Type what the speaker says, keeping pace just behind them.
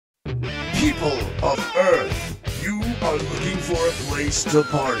People of Earth, you are looking for a place to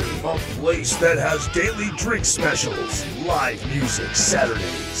party. A place that has daily drink specials, live music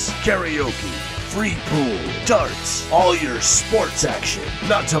Saturdays, karaoke, free pool, darts, all your sports action,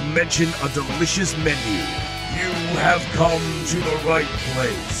 not to mention a delicious menu. You have come to the right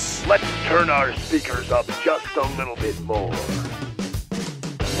place. Let's turn our speakers up just a little bit more.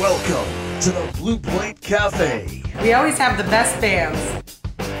 Welcome to the Blue Plate Cafe. We always have the best bands.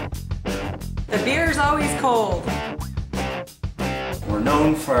 The beer's always cold. We're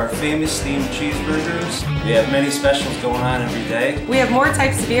known for our famous steamed cheeseburgers. We have many specials going on every day. We have more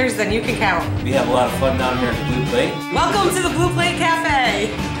types of beers than you can count. We have a lot of fun down here at the Blue Plate. Welcome to the Blue Plate Cafe.